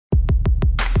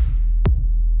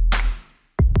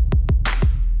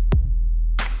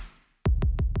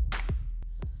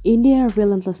In their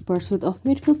relentless pursuit of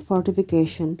midfield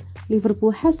fortification, Liverpool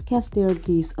has cast their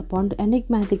gaze upon the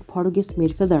enigmatic Portuguese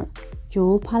midfielder,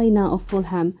 Joao of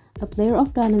Fulham, a player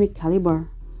of dynamic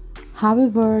caliber.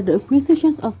 However, the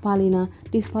acquisition of Palhinha,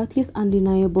 despite his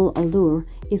undeniable allure,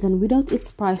 isn't without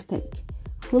its price tag.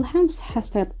 Fulham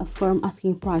has set a firm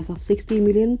asking price of €60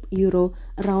 million,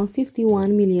 around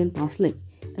 £51 million,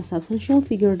 a substantial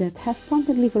figure that has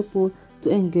prompted Liverpool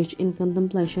to engage in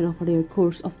contemplation over their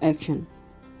course of action.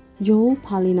 Joao,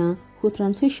 who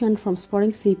transitioned from Sporting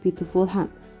CP to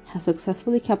Fulham, has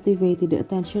successfully captivated the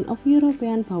attention of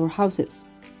European powerhouses,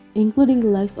 including the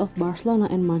likes of Barcelona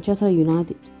and Manchester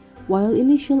United, while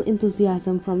initial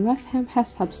enthusiasm from West Ham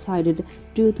has subsided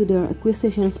due to their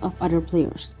acquisitions of other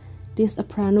players. This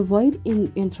apparent void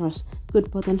in interest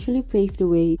could potentially pave the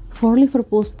way for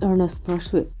Liverpool's earnest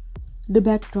pursuit. The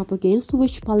backdrop against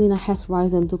which Palhinha has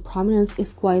risen to prominence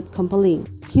is quite compelling.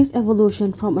 His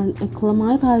evolution from an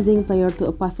acclimatizing player to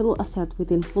a pivotal asset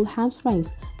within Fulham's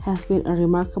ranks has been a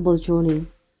remarkable journey.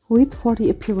 With 40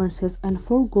 appearances and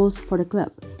 4 goals for the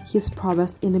club, his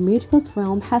prowess in the midfield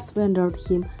realm has rendered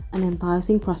him an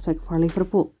enticing prospect for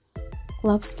Liverpool.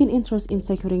 Klopp's keen interest in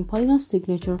securing Palhinha's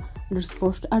signature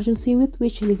underscores the urgency with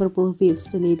which Liverpool views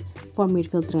the need for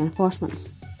midfield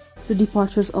reinforcements. The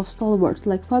departures of stalwarts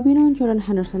like Fabinho and Jordan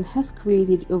Henderson has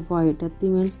created a void that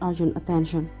demands urgent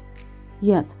attention.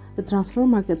 Yet, the transfer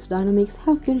market's dynamics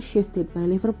have been shifted by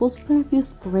Liverpool's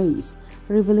previous forays,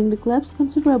 revealing the club's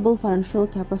considerable financial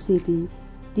capacity.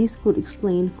 This could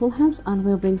explain Fulham's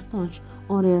unwavering stance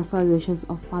on their valuations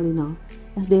of Palhinha,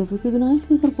 as they have recognized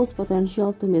Liverpool's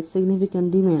potential to meet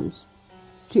significant demands.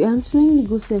 The ensuing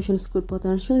negotiations could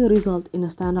potentially result in a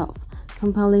standoff,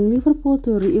 compelling Liverpool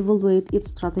to re-evaluate its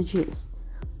strategies.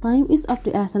 Time is of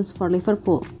the essence for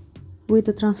Liverpool. With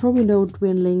the transfer window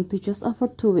dwindling to just over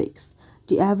 2 weeks,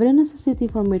 the evident necessity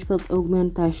for midfield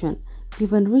augmentation,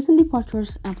 given recent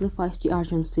departures, amplifies the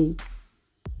urgency.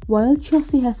 While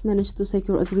Chelsea has managed to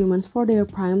secure agreements for their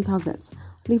prime targets,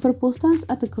 Liverpool stands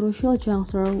at a crucial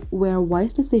juncture where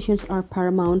wise decisions are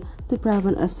paramount to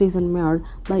prevent a season marred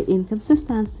by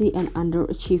inconsistency and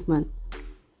underachievement.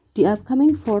 The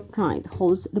upcoming fortnight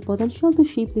holds the potential to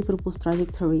shape Liverpool's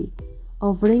trajectory,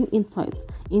 offering insights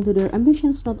into their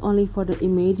ambitions not only for the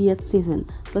immediate season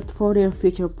but for their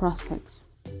future prospects.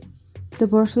 The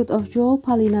pursuit of Joao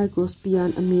goes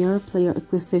beyond a mere player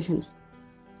acquisitions.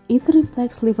 It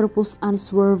reflects Liverpool's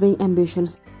unswerving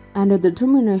ambitions and the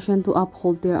determination to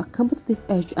uphold their competitive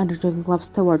edge under the club's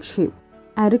stewardship.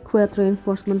 Adequate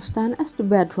reinforcement stand as the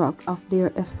bedrock of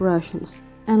their aspirations,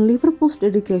 and Liverpool's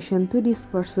dedication to this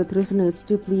pursuit resonates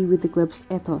deeply with the club's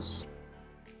ethos.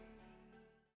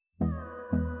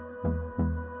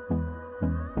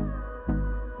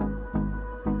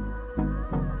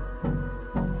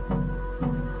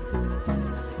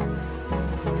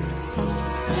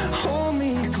 Hold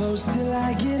me close till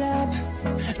I get up.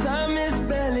 Time is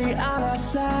barely on our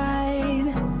side.